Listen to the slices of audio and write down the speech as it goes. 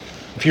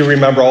If you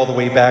remember all the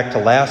way back to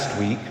last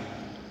week,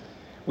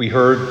 we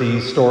heard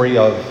the story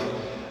of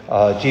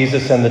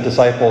Jesus and the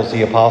disciples,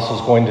 the apostles,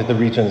 going to the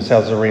region of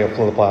Caesarea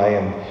Philippi,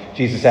 and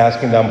Jesus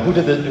asking them,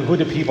 who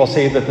do people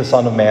say that the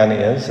Son of Man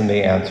is? And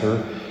they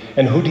answer,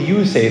 and who do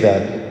you say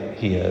that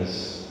he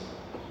is?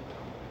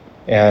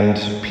 And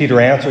Peter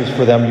answers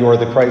for them, you are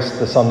the Christ,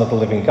 the Son of the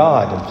living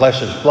God, and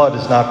flesh and blood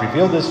has not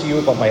revealed this to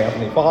you, but my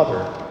heavenly Father.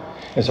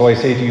 And so I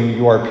say to you,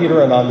 you are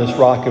Peter, and on this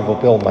rock I will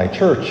build my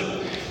church.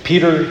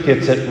 Peter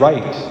gets it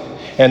right.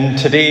 And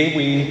today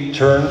we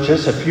turn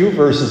just a few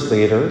verses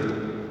later,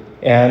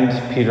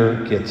 and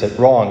Peter gets it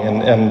wrong.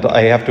 And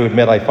I have to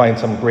admit, I find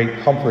some great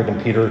comfort in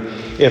Peter.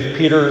 If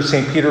Peter,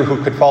 St. Peter,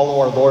 who could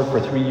follow our Lord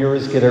for 3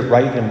 years, get it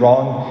right and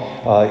wrong,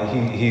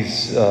 he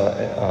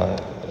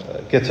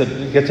gets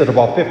it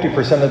about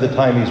 50% of the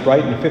time he's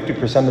right and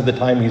 50% of the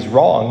time he's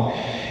wrong.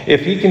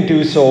 If he can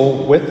do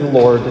so with the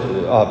Lord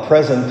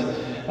present,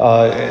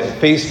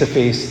 face to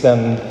face,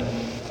 then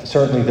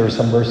certainly there's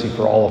some mercy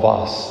for all of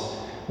us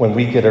when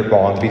we get it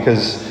wrong,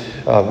 because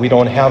we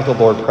don't have the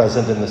Lord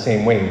present in the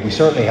same way. We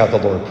certainly have the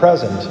Lord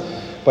present,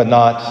 but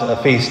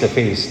not face to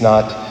face,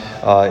 not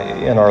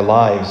in our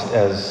lives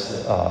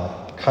as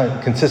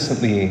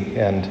consistently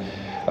and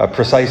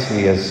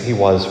precisely as he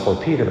was for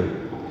Peter.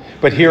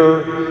 But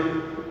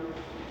here,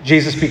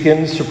 Jesus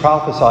begins to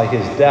prophesy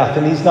his death,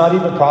 and he's not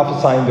even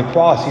prophesying the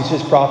cross. He's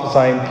just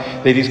prophesying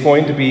that he's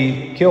going to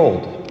be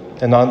killed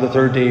and on the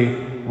third day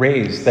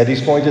raised, that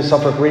he's going to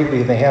suffer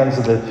greatly in the hands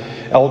of the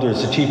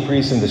elders, the chief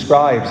priests, and the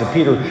scribes. And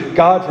Peter,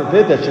 God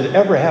forbid that should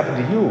ever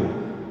happen to you.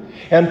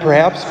 And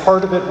perhaps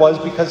part of it was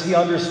because he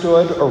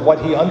understood, or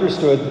what he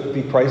understood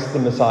the Christ, the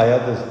Messiah,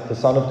 the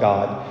Son of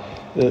God,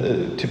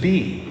 to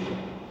be.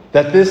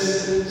 That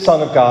this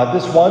Son of God,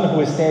 this one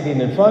who is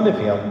standing in front of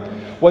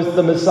him, was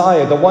the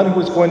Messiah, the one who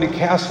was going to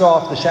cast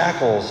off the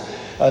shackles,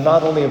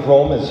 not only of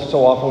Rome, as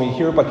so often we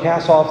hear, but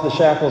cast off the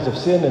shackles of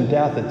sin and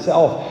death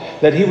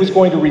itself, that he was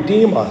going to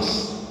redeem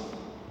us.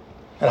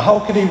 And how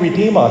can he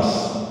redeem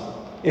us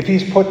if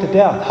he's put to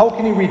death? How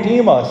can he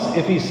redeem us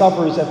if he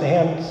suffers at the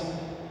hands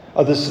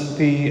of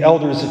the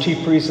elders, the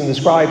chief priests, and the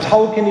scribes?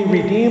 How can he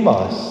redeem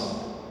us?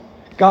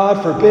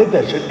 God forbid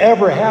that should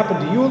ever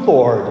happen to you,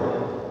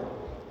 Lord,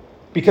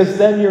 because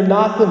then you're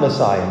not the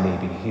Messiah,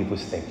 maybe, he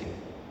was thinking.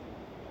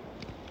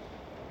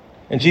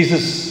 And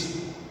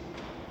Jesus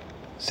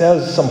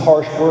says some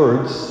harsh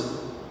words,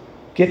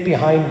 get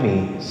behind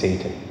me,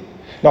 Satan.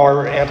 Now,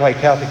 our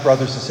anti-Catholic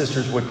brothers and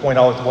sisters would point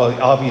out, well,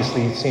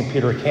 obviously, St.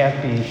 Peter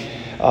can't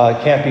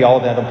be all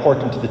that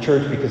important to the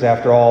church, because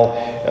after all,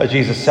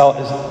 Jesus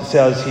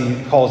says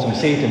he calls him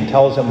Satan,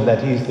 tells him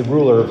that he's the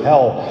ruler of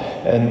hell,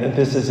 and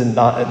this is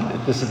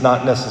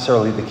not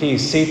necessarily the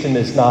case. Satan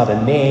is not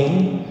a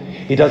name.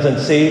 He doesn't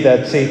say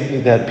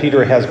that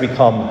Peter has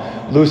become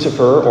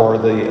Lucifer, or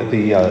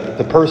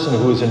the person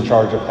who is in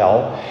charge of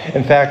hell.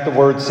 In fact, the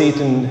word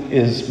Satan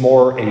is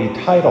more a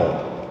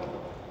title.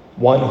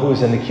 One who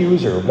is an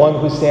accuser,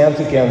 one who stands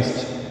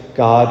against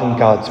God and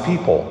God's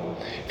people.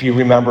 If you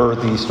remember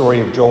the story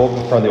of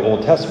Job from the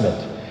Old Testament,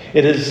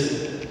 it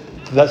is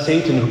the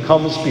Satan who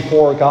comes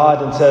before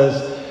God and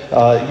says,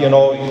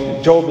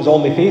 Job is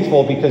only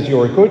faithful because you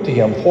are good to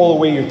him. Pull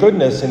away your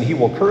goodness and he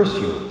will curse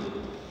you.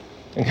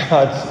 And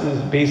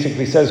God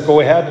basically says, go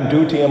ahead and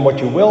do to him what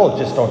you will,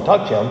 just don't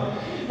touch him.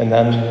 And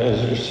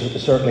then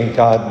certainly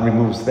God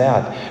removes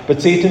that. But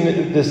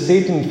this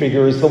Satan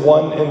figure is the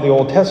one in the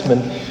Old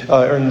Testament,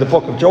 or in the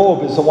book of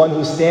Job, is the one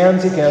who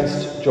stands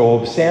against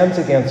Job, stands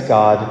against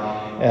God,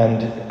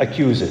 and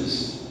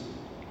accuses.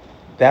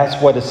 That's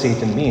what a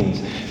Satan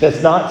means.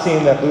 That's not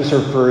saying that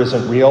Lucifer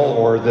isn't real,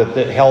 or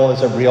that hell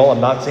isn't real.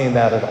 I'm not saying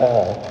that at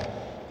all.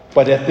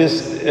 But at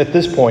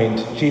this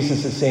point,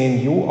 Jesus is saying,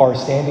 you are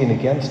standing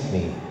against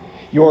me.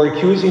 You are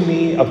accusing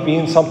me of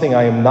being something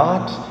I am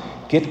not.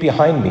 Get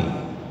behind me.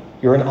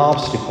 You're an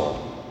obstacle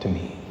to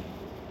me.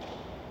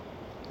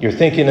 You're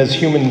thinking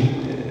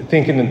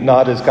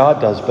not as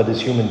God does, but as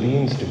human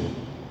beings do.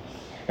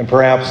 And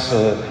perhaps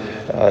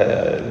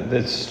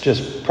it's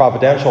just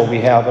providential. We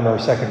have in our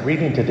second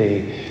reading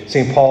today,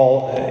 St.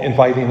 Paul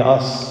inviting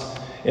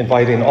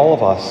all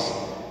of us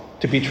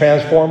to be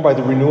transformed by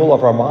the renewal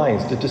of our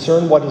minds, to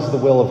discern what is the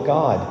will of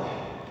God.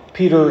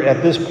 Peter,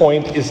 at this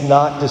point, is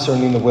not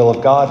discerning the will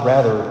of God.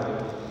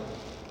 Rather,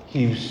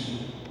 he's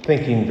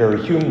thinking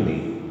very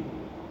humanly.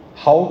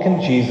 How can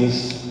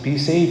Jesus be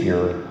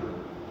Savior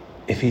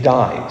if he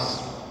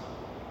dies?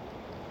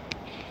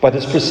 But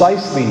it's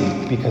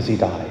precisely because he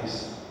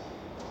dies.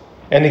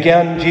 And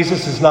again,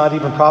 Jesus is not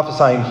even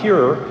prophesying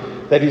here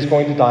that he's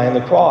going to die on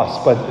the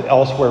cross, but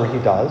elsewhere he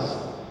does.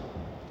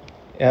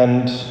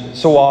 And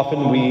so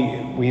often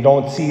we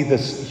don't see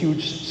this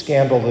huge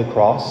scandal of the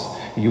cross.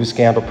 I use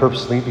scandal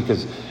purposely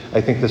because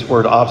I think this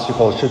word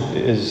obstacle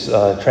is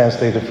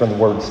translated from the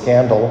word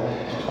scandal,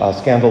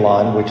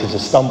 scandalon, which is a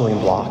stumbling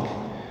block,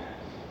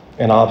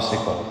 an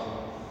obstacle.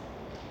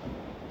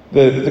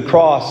 The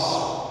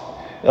cross,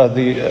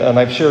 and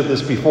I've shared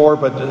this before,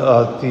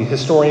 but the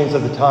historians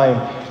of the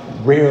time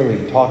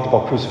rarely talked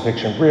about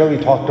crucifixion,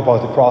 rarely talked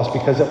about the cross,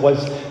 because it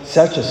was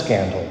such a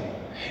scandal.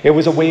 It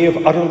was a way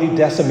of utterly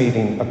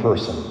decimating a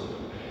person.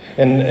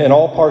 In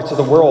all parts of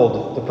the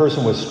world, the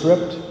person was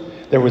stripped.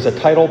 There was a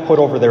title put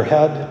over their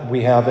head.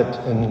 We have it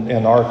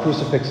in our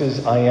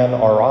crucifixes,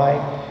 INRI,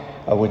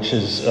 which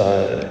is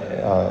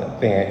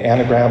the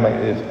anagram,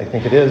 I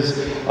think it is,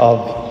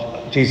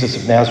 of Jesus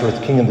of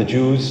Nazareth, King of the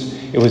Jews.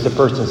 It was the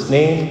person's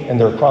name and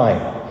their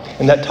crime.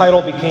 And that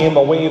title became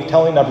a way of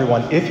telling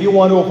everyone, if you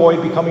want to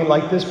avoid becoming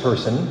like this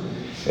person,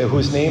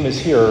 whose name is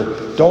here,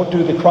 don't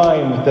do the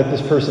crime that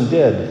this person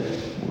did,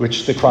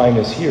 which the crime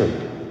is here.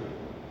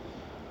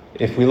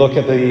 If we look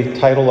at the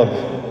title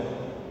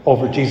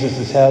over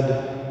Jesus'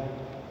 head,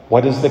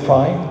 what is the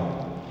crime?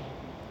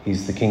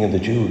 He's the King of the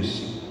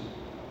Jews.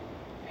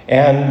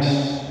 And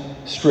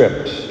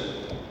stripped,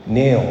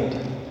 nailed.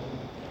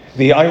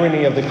 The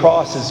irony of the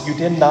cross is you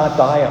did not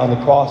die on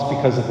the cross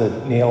because of the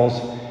nails,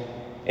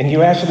 and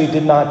you actually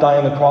did not die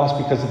on the cross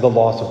because of the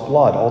loss of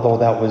blood, although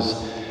that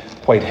was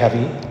quite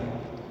heavy.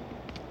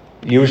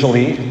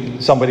 Usually,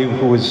 somebody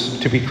who was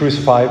to be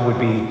crucified would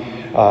be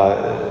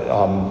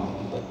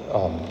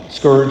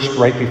scourged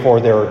right before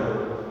they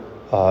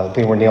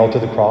were nailed to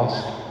the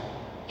cross.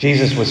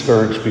 Jesus was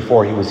scourged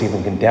before he was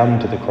even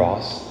condemned to the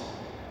cross,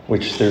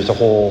 which there's a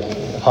whole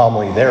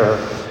homily there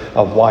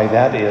of why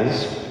that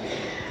is.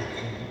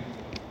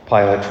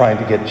 Pilate trying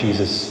to get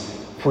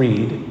Jesus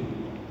freed.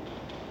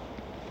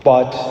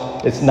 But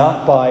it's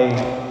not by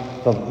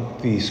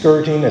the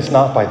scourging, it's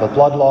not by the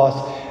blood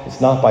loss,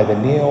 it's not by the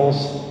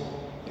nails,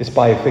 it's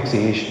by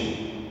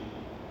asphyxiation.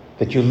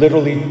 That you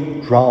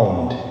literally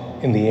drowned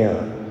in the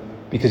air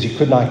because you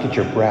could not get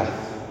your breath.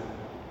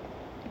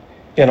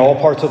 In all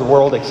parts of the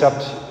world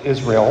except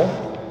Israel,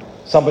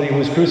 somebody who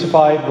was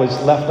crucified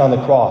was left on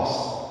the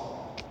cross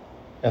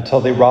until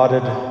they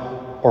rotted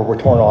or were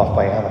torn off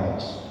by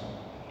animals.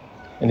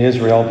 In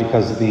Israel,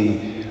 because of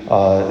the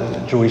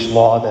Jewish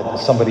law that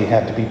somebody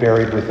had to be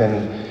buried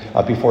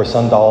before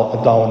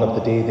sundown of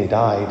the day they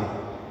died,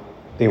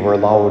 they were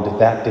allowed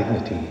that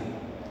dignity,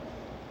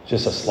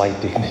 just a slight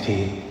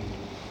dignity.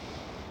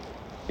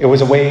 It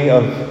was a way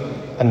of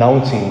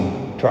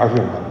announcing to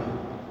everyone,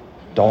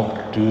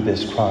 don't do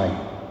this crime.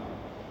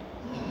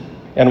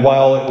 And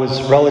while it was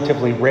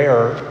relatively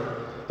rare,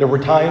 there were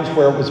times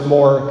where it was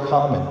more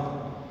common.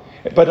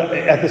 But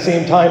at the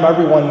same time,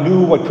 everyone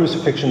knew what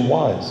crucifixion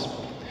was.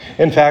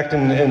 In fact,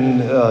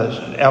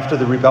 after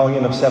the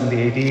rebellion of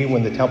 70 AD,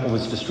 when the temple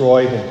was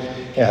destroyed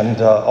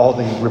and all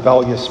the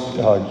rebellious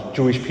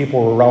Jewish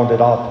people were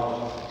rounded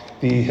up,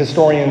 the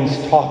historians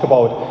talk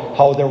about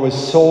how there was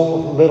so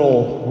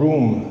little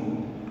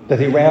room that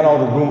they ran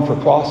out of room for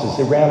crosses.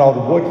 They ran out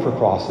of wood for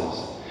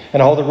crosses.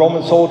 And how the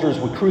Roman soldiers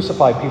would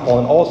crucify people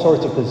in all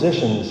sorts of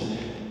positions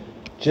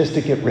just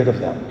to get rid of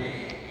them,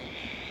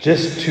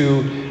 just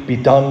to be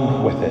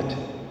done with it.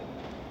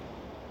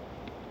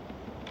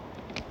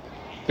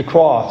 The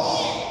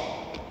cross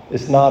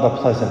is not a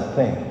pleasant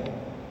thing.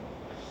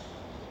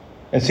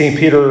 And St.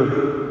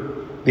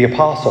 Peter, the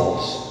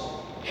apostles,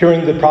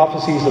 hearing the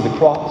prophecies of the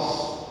cross,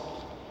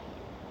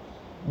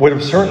 would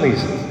have certainly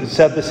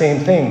said the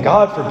same thing.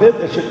 God forbid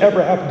that should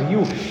ever happen to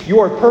you. You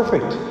are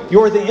perfect.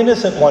 You are the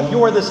innocent one.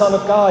 You are the Son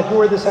of God.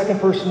 You are the second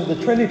person of the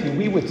Trinity,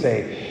 we would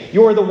say.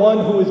 You are the one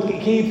who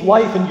gave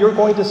life, and you're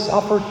going to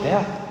suffer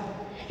death.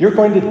 You're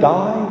going to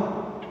die.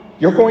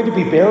 You're going to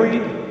be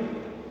buried.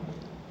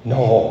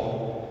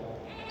 No.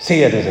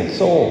 Say it isn't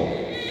so.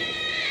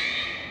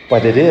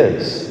 But it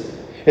is.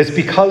 It's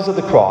because of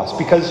the cross,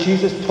 because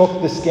Jesus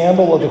took the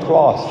scandal of the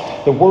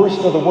cross, the worst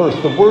of the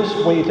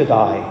worst way to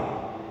die,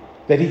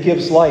 that he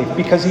gives life,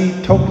 because he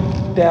took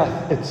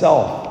death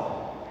itself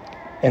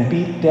and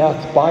beat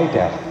death by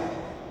death.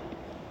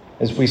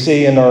 As we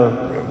say in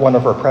one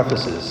of our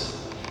prefaces,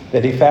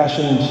 that he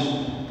fashioned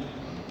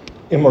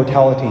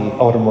immortality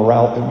out of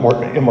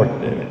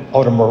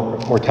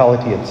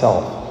mortality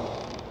itself.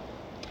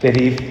 That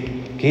he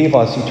gave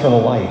us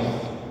eternal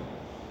life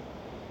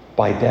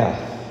by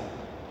death.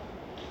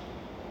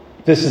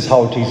 This is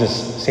how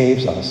Jesus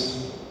saves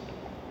us.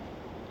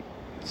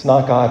 It's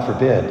not God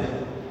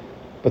forbid,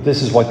 but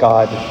this is what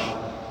God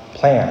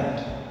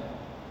planned.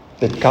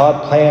 That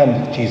God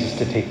planned Jesus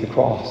to take the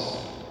cross.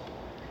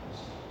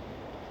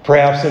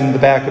 Perhaps in the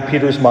back of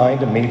Peter's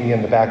mind, and maybe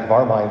in the back of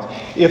our minds,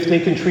 if they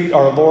can treat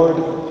our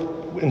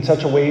Lord in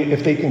such a way,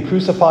 if they can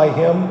crucify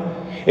him,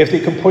 if they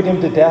can put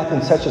him to death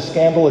in such a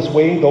scandalous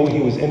way, though he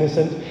was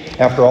innocent.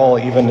 After all,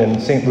 even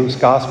in St. Luke's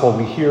Gospel,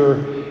 we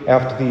hear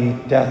after the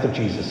death of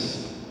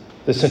Jesus,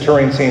 the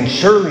centurion saying,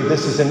 surely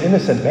this is an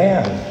innocent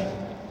man.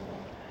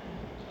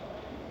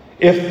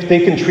 If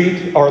they can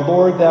treat our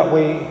Lord that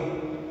way,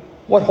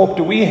 what hope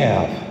do we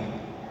have?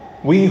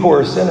 We who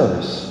are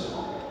sinners.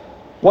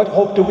 What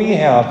hope do we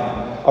have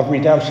of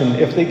redemption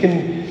if they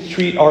can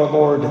treat our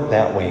Lord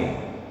that way?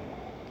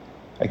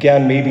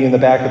 Again, maybe in the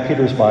back of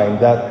Peter's mind,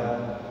 that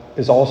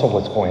is also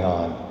what's going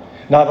on.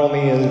 Not only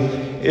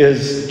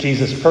is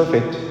Jesus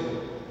perfect,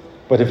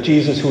 but if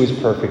Jesus, who is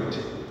perfect,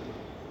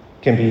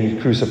 can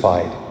be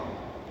crucified,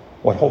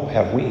 what hope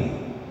have we?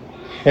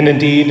 And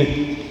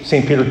indeed,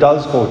 St. Peter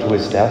does go to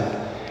his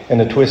death. In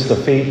a twist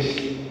of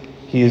fate,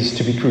 he is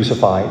to be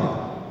crucified.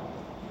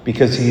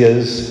 because he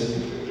is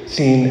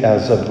seen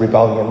as a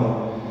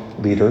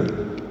rebellion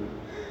leader.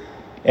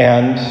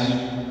 And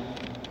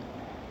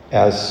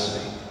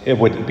as it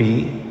would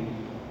be,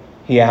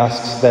 he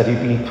asks that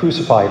he be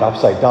crucified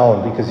upside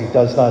down because he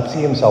does not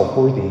see himself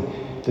worthy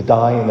to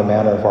die in the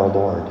manner of our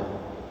Lord.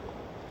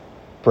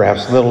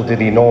 Perhaps little did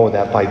he know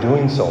that by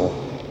doing so,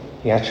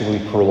 he actually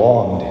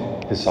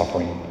prolonged his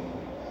suffering.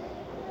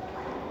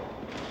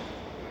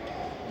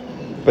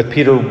 But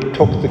Peter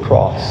took the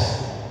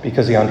cross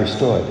because he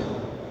understood.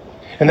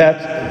 And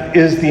that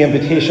is the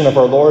invitation of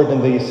our Lord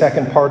in the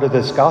second part of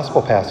this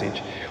gospel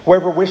passage.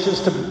 Whoever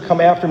wishes to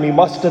come after me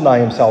must deny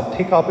himself,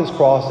 take up his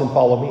cross, and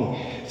follow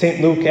me.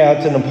 St. Luke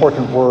adds an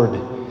important word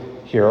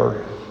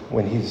here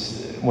when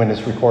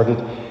it's recorded.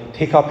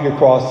 Take up your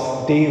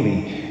cross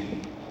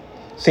daily.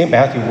 St.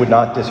 Matthew would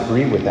not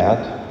disagree with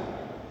that.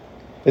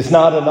 It's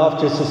not enough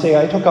just to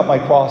say, I took up my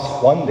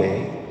cross one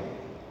day.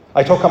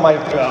 I took up my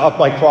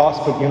cross,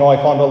 but I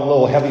found it a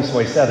little heavy, so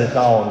I set it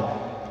down.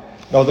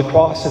 No, the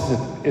cross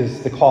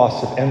is the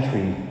cost of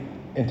entry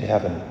into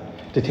heaven.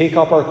 To take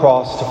up our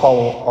cross to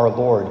follow our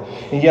Lord.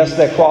 And yes,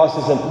 that cross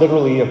isn't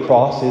literally a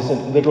cross,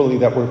 isn't literally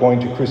that we're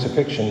going to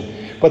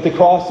crucifixion, but the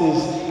cross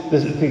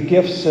is the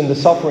gifts and the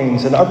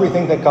sufferings and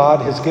everything that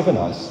God has given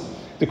us.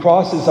 The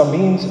cross is a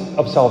means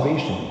of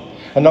salvation.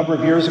 A number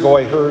of years ago,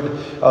 I heard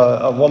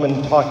a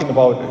woman talking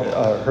about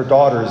her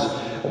daughters.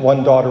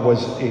 One daughter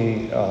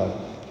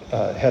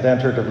had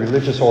entered a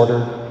religious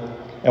order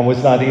and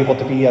was not able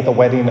to be at the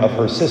wedding of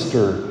her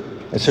sister.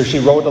 And so she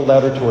wrote a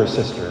letter to her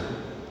sister.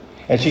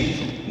 And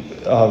she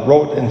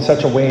wrote in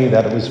such a way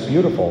that it was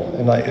beautiful.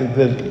 And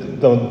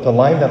the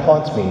line that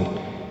haunts me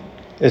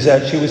is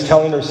that she was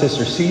telling her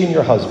sister, see in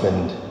your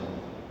husband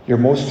your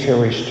most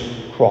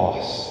cherished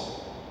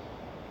cross.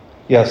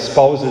 Yes,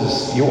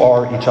 spouses, you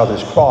are each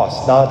other's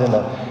cross, not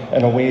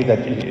in a way that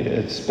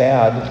it's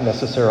bad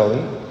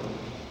necessarily.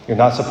 You're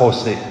not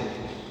supposed to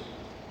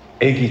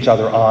egg each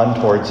other on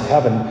towards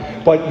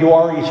heaven, but you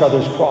are each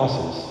other's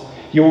crosses.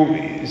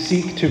 You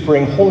seek to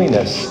bring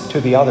holiness to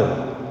the other.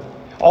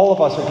 All of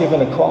us are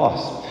given a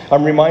cross.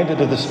 I'm reminded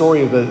of the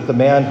story of the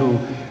man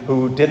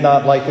who did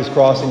not like his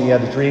cross, and he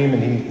had a dream,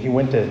 and he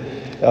went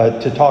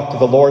to talk to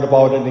the Lord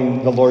about it,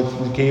 and the Lord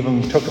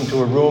took him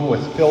to a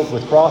room filled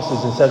with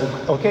crosses and said,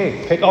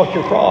 okay, pick out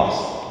your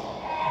cross.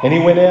 And he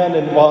went in,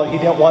 and while he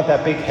didn't want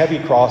that big heavy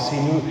cross, he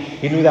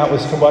knew that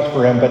was too much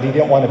for him, but he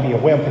didn't want to be a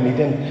wimp, and he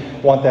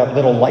didn't want that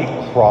little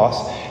light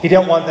cross. He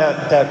didn't want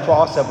that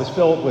cross that was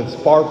filled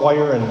with barbed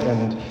wire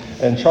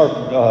and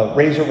sharp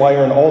razor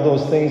wire and all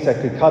those things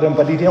that could cut him,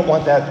 but he didn't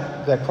want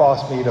that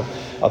cross made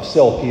of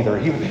silk either.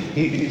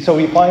 So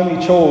he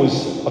finally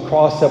chose a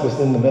cross that was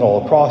in the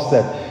middle, a cross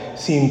that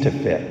seemed to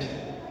fit.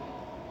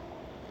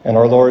 And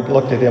our Lord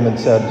looked at him and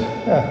said,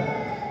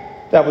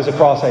 that was a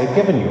cross I had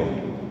given you.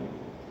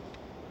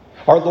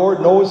 Our Lord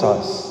knows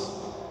us.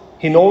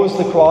 He knows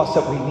the cross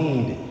that we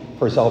need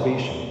for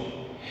salvation.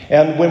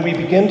 And when we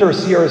begin to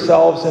see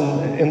ourselves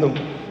in the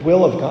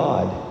will of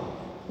God,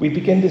 we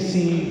begin to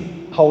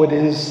see how it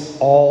is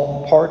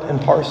all part and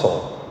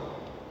parcel.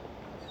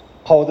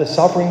 How the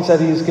sufferings that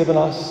he has given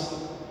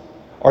us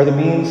are the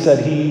means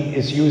that he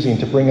is using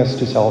to bring us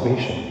to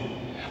salvation.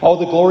 All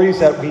the glories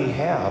that we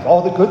have,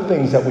 all the good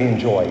things that we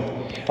enjoy,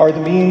 are the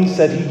means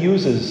that he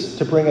uses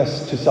to bring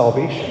us to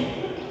salvation.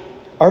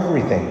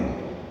 Everything.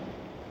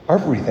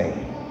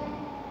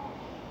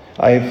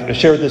 I've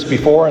shared this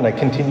before, and I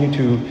continue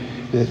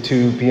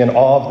to be in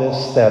awe of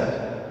this,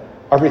 that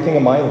everything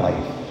in my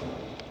life,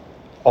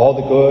 all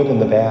the good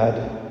and the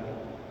bad,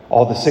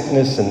 all the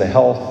sickness and the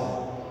health,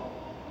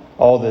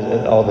 all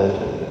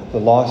the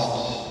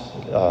lost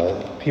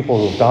people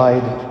who have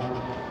died,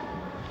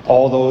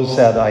 all those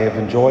that I have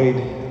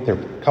enjoyed their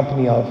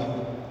company of,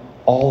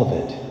 all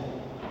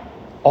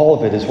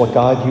of it is what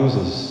God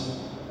uses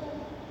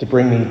to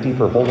bring me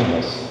deeper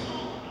holiness.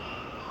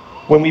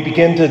 When we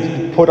begin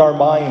to put our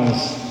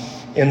minds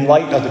in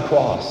light of the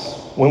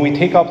cross, when we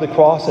take up the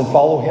cross and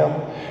follow him,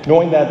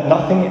 knowing that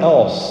nothing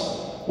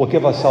else will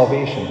give us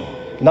salvation,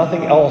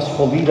 nothing else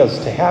will lead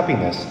us to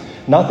happiness,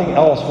 nothing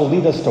else will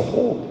lead us to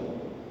hope,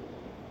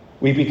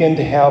 we begin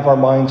to have our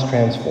minds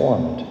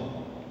transformed.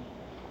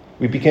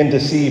 We begin to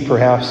see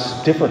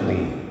perhaps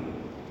differently.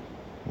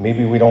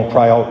 Maybe we don't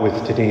cry out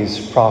with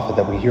today's prophet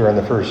that we hear in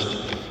the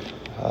first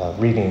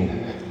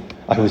reading,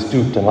 I was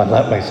duped and I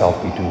let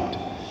myself be duped.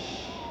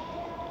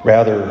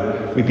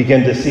 Rather, we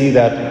begin to see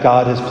that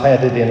God has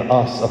planted in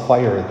us a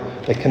fire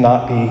that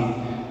cannot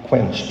be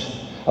quenched,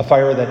 a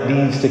fire that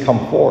needs to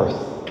come forth,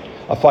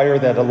 a fire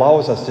that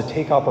allows us to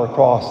take up our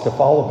cross to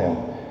follow him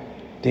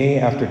day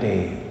after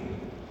day,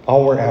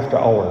 hour after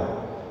hour,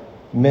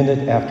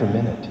 minute after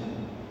minute.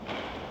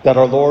 That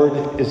our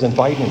Lord is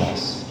inviting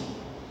us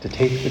to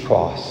take the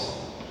cross,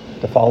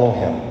 to follow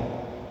him.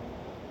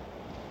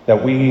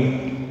 That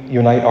we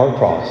unite our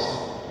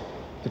cross,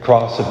 the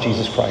cross of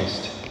Jesus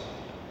Christ.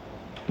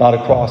 Not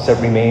a cross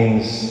that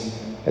remains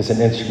as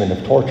an instrument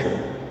of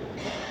torture,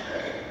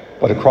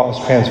 but a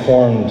cross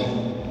transformed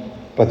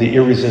by the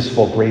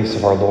irresistible grace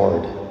of our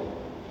Lord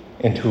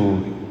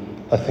into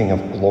a thing of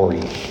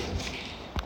glory.